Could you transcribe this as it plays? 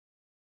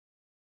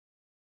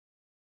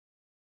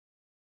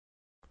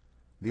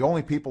The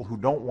only people who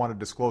don't want to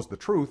disclose the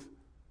truth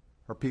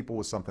are people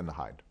with something to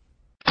hide.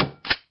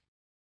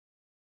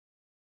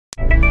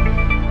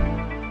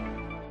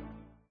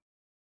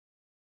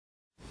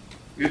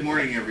 Good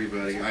morning,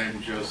 everybody. I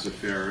am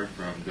Joseph Farah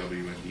from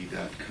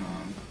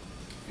WND.com,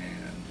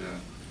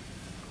 and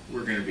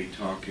we're going to be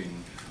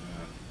talking,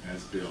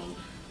 as billed,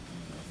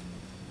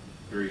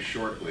 very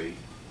shortly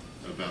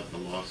about the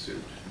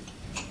lawsuit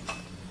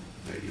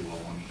that you all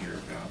want to hear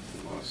about,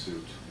 the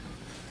lawsuit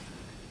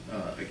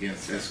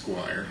against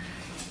Esquire.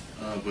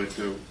 But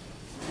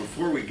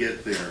before we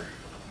get there,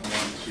 I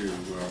want to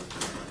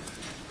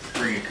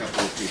bring a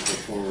couple of people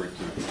forward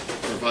to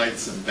provide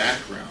some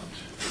background,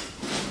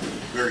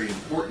 very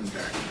important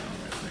background,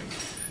 I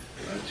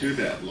think, to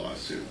that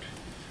lawsuit.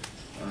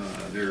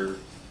 There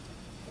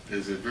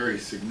is a very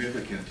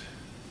significant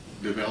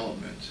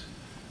development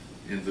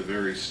in the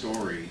very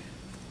story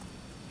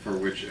for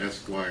which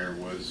Esquire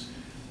was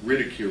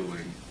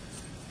ridiculing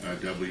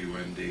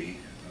WND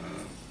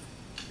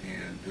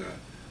and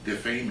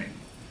defaming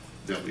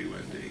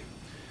WND.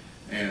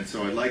 And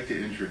so I'd like to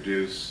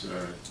introduce,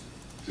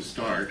 to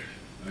start,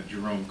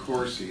 Jerome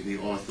Corsi, the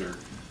author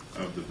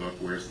of the book,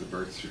 Where's the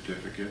Birth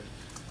Certificate?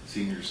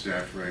 Senior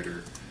staff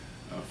writer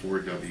for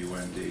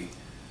WND,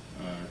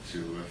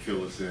 to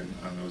fill us in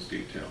on those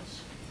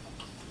details.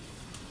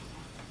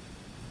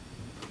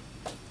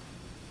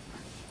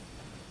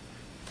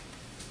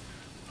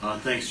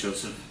 Thanks,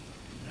 Joseph.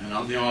 And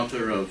I'm the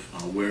author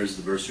of Where's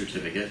the Birth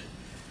Certificate?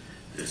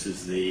 This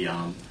is the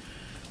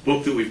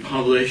book that we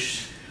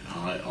published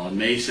on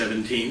May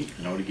 17th,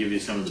 and I want to give you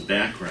some of the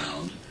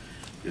background,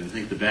 because I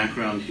think the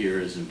background here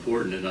is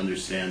important in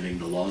understanding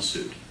the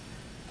lawsuit.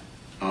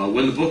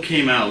 When the book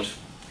came out,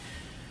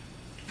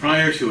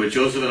 prior to it,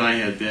 Joseph and I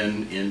had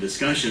been in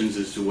discussions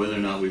as to whether or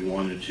not we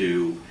wanted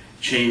to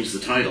change the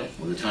title.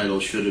 Well, the title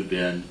should have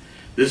been,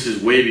 this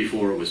is way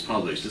before it was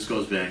published, this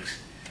goes back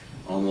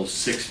almost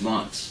 6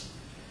 months,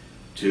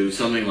 to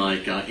something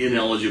like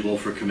Ineligible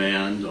for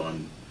Command,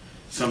 on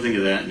something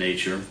of that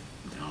nature.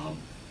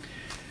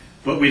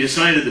 But we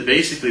decided that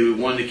basically we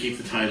wanted to keep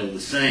the title the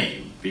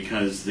same,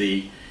 because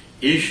the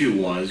issue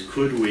was,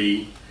 could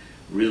we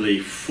really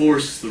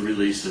force the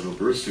release of a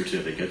birth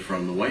certificate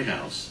from the White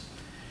House?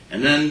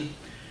 And then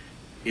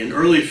in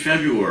early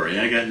February,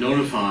 I got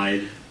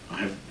notified,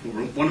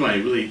 one of my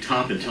really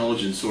top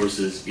intelligence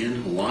sources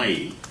in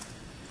Hawaii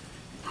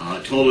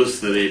told us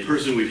that a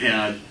person we've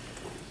had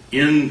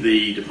in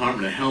the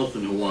Department of Health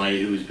in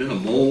Hawaii, who's been a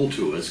mole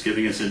to us,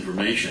 giving us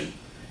information,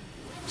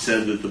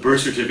 said that the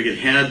birth certificate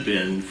had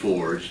been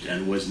forged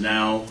and was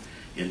now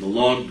in the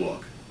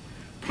logbook.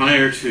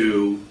 Prior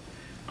to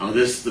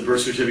this, the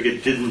birth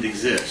certificate didn't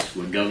exist.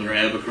 When Governor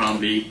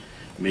Abercrombie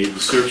made the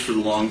search for the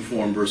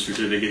long-form birth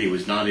certificate, he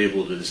was not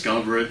able to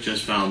discover it,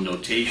 just found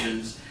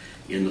notations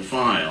in the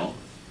file.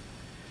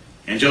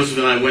 And Joseph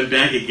and I went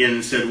back again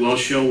and said, well,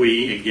 shall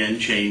we again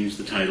change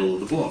the title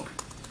of the book?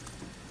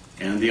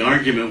 And the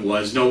argument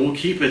was, no, we'll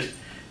keep it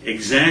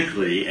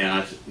exactly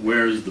at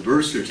Where's the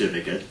Birth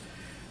Certificate,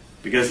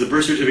 because the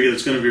birth certificate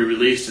that's going to be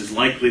released is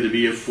likely to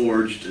be a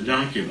forged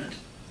document.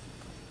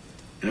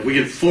 And if we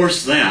can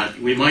force that,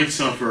 we might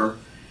suffer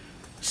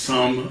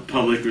some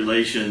public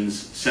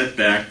relations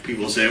setback.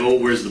 People say, oh,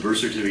 where's the birth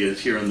certificate? It's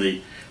here on the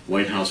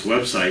White House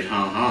website,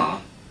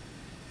 ha-ha.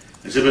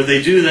 I said, but if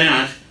they do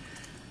that,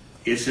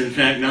 it's in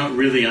fact not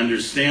really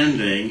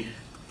understanding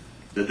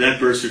that that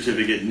birth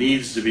certificate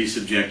needs to be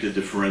subjected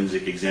to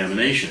forensic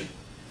examination.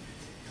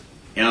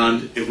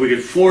 And if we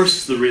could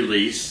force the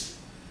release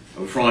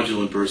of a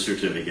fraudulent birth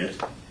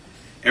certificate,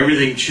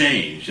 everything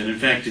changed. And in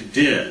fact, it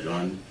did.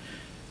 On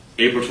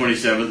April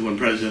 27th, when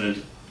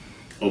President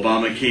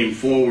Obama came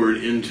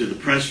forward into the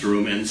press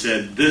room and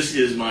said, this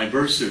is my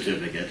birth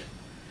certificate,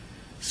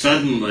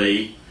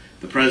 suddenly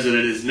the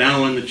president is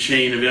now on the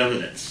chain of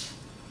evidence.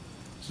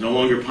 It's no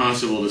longer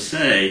possible to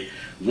say,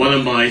 one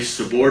of my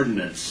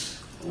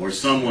subordinates or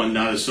someone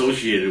not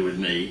associated with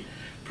me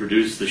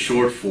produced the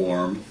short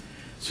form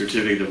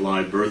certificate of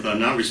live birth. I'm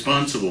not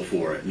responsible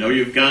for it. No,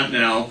 you've got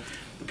now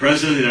the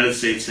President of the United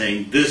States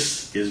saying,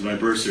 this is my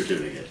birth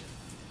certificate.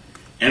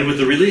 And with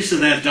the release of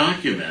that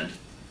document,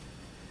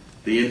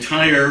 the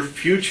entire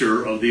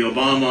future of the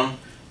Obama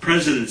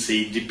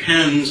presidency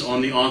depends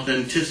on the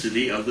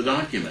authenticity of the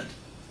document.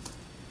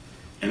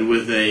 And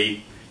with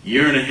a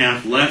year and a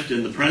half left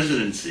in the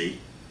presidency,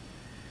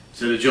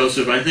 Senator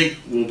Joseph, I think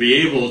we'll be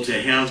able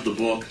to have the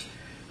book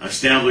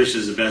established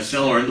as a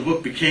bestseller, and the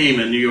book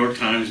became a New York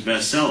Times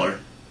bestseller,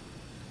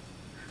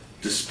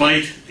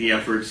 despite the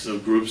efforts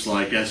of groups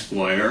like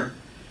Esquire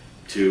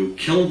to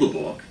kill the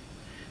book.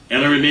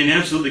 And I remain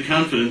absolutely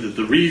confident that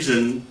the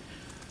reason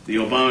the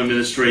Obama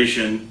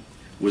administration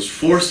was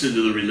forced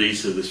into the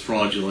release of this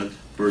fraudulent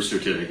birth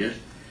certificate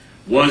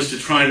was to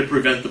try to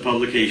prevent the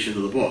publication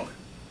of the book.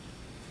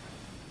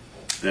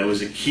 That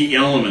was a key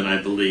element,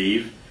 I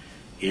believe,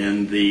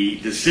 in the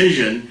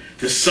decision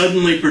to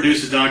suddenly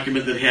produce a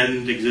document that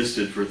hadn't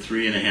existed for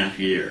 3.5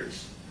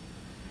 years.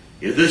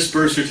 If this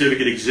birth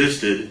certificate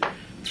existed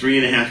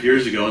 3.5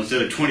 years ago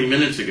instead of 20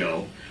 minutes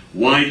ago,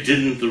 why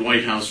didn't the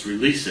White House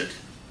release it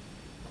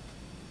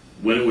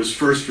when it was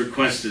first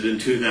requested in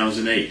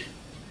 2008.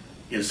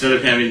 Instead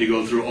of having to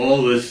go through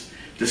all this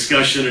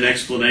discussion and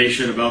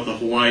explanation about the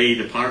Hawaii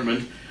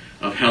Department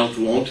of Health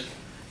won't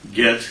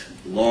get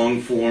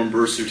long-form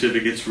birth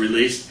certificates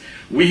released,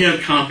 we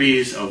have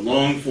copies of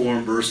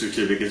long-form birth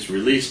certificates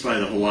released by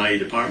the Hawaii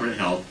Department of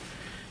Health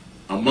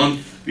a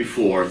month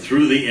before,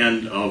 through the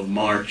end of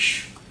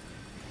March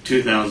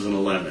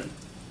 2011.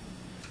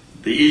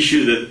 The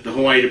issue that the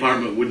Hawaii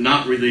Department would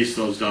not release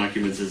those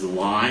documents is a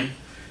lie.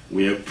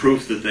 We have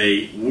proof that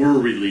they were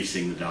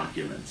releasing the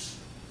documents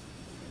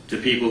to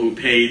people who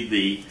paid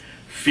the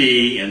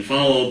fee and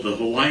followed the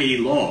Hawaii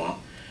law,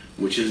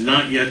 which has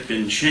not yet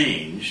been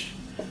changed,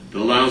 that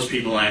allows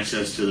people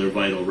access to their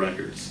vital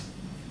records.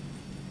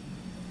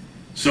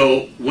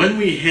 So when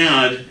we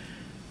had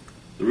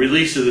the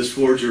release of this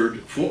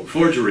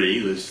forgery,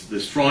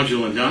 this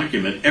fraudulent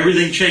document,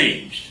 everything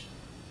changed.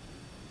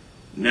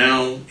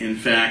 Now, in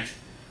fact,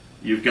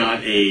 you've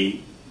got a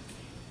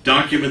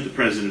document the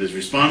president is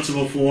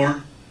responsible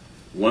for,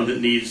 one that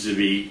needs to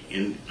be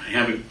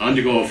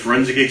undergo a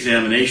forensic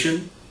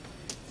examination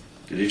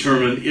to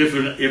determine if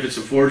it's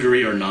a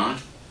forgery or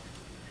not.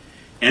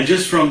 And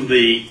just from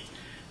the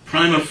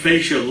prima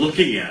facie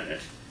looking at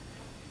it,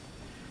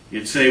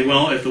 you'd say,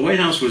 well, if the White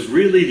House was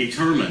really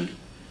determined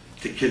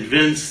to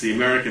convince the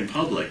American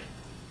public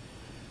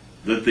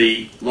that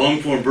the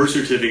long-form birth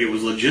certificate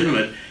was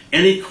legitimate,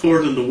 any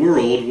court in the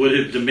world would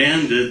have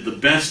demanded the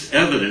best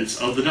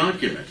evidence of the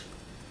document,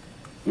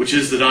 which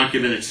is the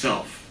document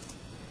itself.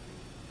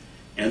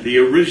 And the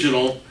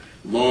original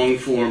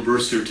long-form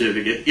birth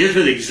certificate, if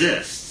it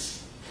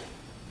exists,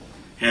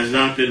 has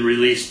not been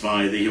released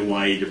by the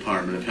Hawaii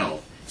Department of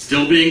Health. It's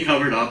still being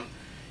covered up.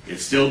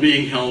 It's still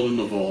being held in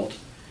the vault.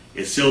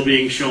 It's still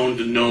being shown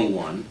to no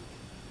one.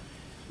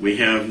 We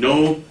have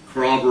no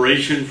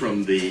corroboration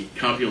from the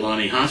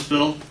Kapiolani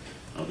Hospital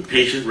of the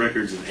patient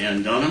records of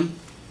Ann Dunham.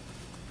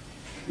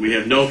 We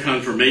have no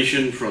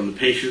confirmation from the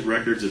patient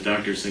records of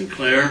Dr.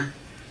 Sinclair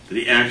that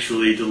he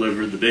actually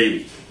delivered the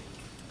baby.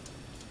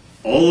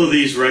 All of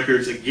these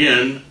records,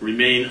 again,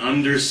 remain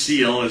under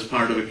seal as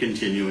part of a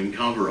continuing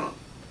cover-up.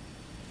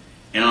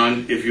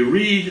 And if you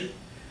read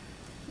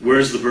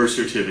Where's the Birth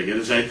Certificate,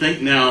 as I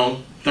think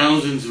now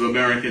thousands of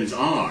Americans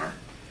are,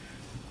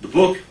 the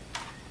book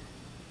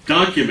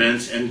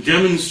documents and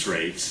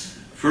demonstrates,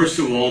 first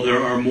of all,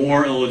 there are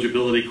more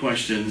eligibility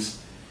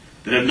questions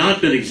that have not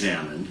been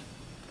examined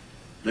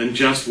than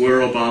just where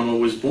Obama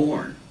was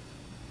born.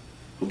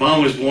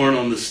 Obama was born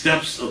on the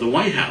steps of the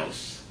White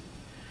House.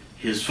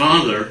 His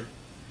father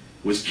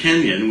was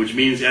Kenyan, which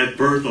means at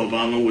birth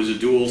Obama was a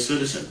dual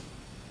citizen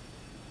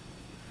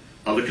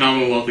of the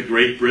Commonwealth of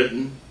Great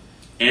Britain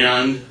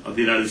and of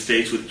the United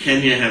States, with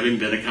Kenya having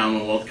been a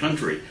Commonwealth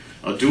country.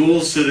 A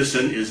dual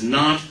citizen is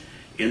not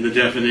in the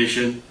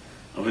definition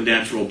of a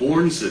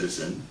natural-born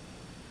citizen,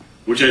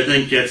 which I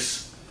think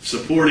gets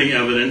supporting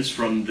evidence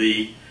from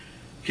the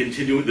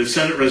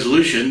Senate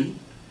resolution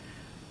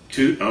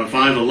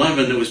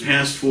 511 that was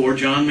passed for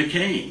John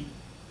McCain,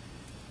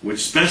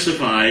 which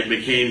specified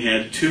McCain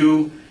had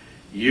 2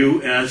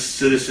 U.S.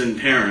 citizen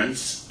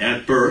parents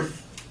at birth.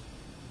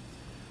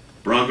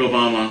 Barack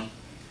Obama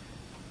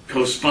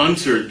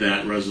co-sponsored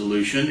that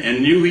resolution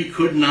and knew he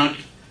could not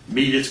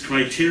meet its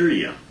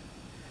criteria.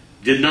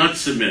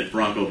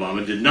 Barack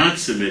Obama did not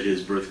submit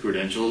his birth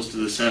credentials to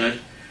the Senate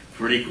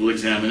for an equal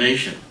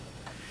examination.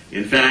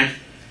 In fact,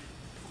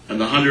 on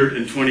the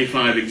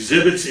 125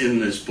 exhibits in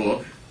this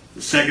book,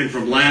 the second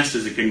from last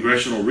is a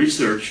Congressional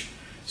Research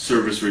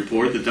Service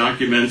report that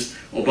documents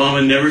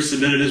Obama never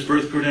submitted his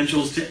birth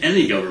credentials to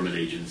any government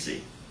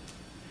agency.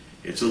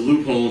 It's a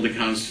loophole in the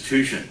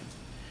Constitution.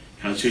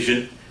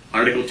 Constitution,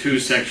 Article 2,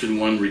 Section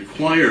 1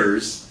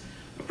 requires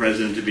a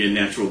president to be a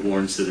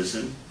natural-born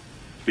citizen,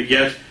 but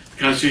yet the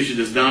Constitution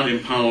does not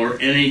empower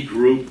any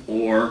group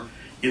or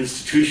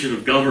institution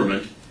of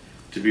government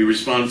to be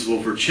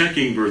responsible for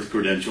checking birth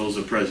credentials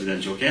of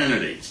presidential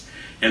candidates.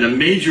 And a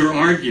major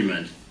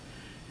argument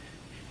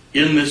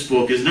in this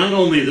book is not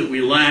only that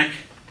we lack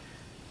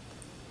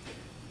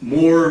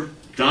more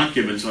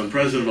documents on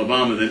President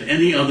Obama than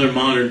any other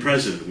modern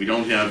president. We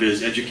don't have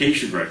his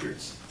education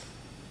records.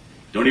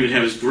 Don't even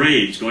have his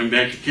grades going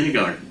back to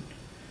kindergarten,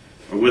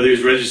 or whether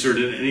he's registered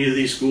in any of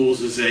these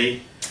schools as a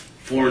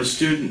foreign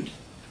student.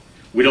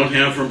 We don't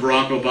have from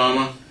Barack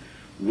Obama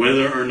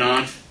whether or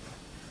not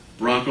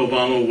Barack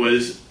Obama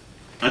was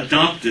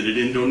adopted in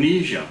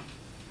Indonesia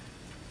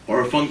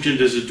or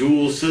functioned as a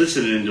dual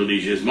citizen in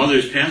Indonesia. His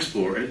mother's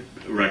passport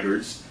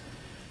records,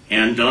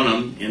 Ann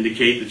Dunham,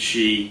 indicate that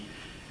she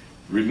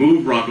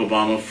removed Barack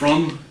Obama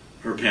from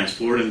her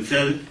passport and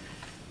said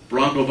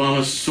Barack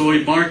Obama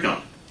Soy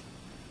Barca.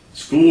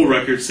 School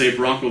records say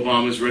Barack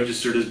Obama is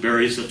registered as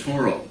Barry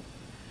Satoro.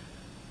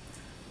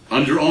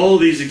 Under all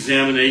these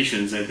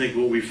examinations, I think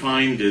what we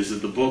find is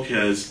that the book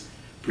has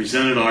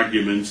presented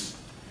arguments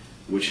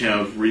which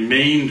have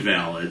remained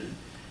valid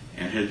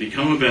and had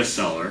become a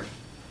bestseller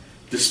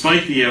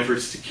despite the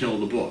efforts to kill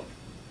the book.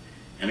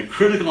 And a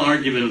critical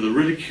argument of the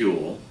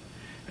ridicule,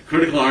 a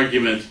critical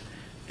argument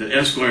that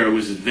Esquire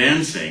was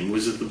advancing,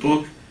 was that the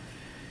book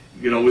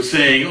was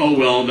saying, oh,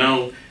 well,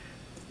 now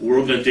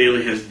WorldNet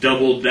Daily has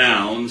doubled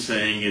down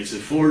saying it's a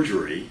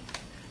forgery.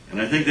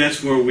 And I think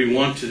that's where we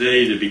want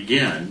today to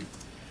begin,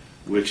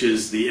 which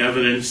is the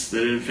evidence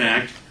that, in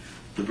fact,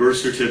 the birth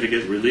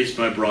certificate released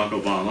by Barack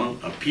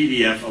Obama, a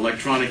PDF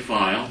electronic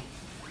file,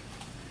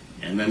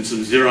 and then some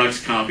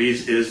Xerox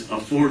copies, is a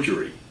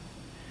forgery.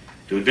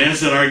 To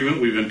advance that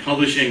argument, we've been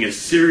publishing a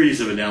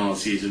series of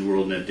analyses in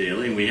WorldNet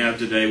Daily, and we have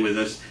today with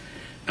us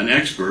an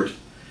expert,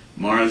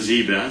 Mara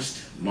Zbest.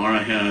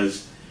 Mara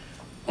has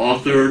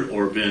authored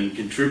or been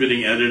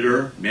contributing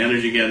editor,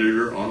 managing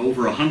editor on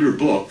over 100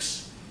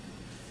 books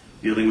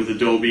dealing with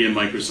Adobe and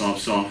Microsoft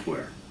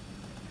software.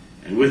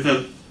 And with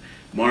that,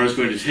 Mara is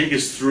going to take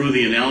us through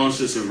the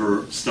analysis of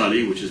her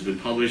study, which has been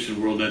published in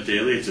WorldNet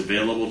Daily. It's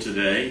available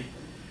today.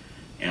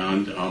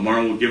 And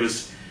Mara will give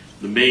us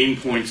the main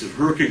points of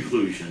her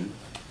conclusion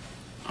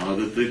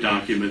that the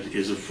document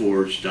is a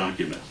forged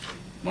document.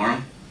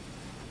 Mara?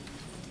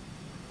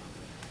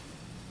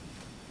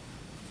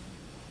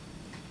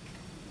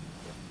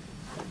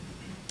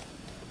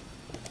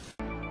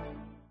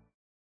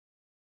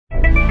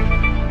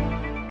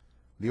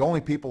 The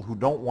only people who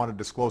don't want to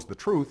disclose the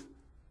truth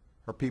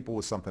are people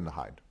with something to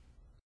hide.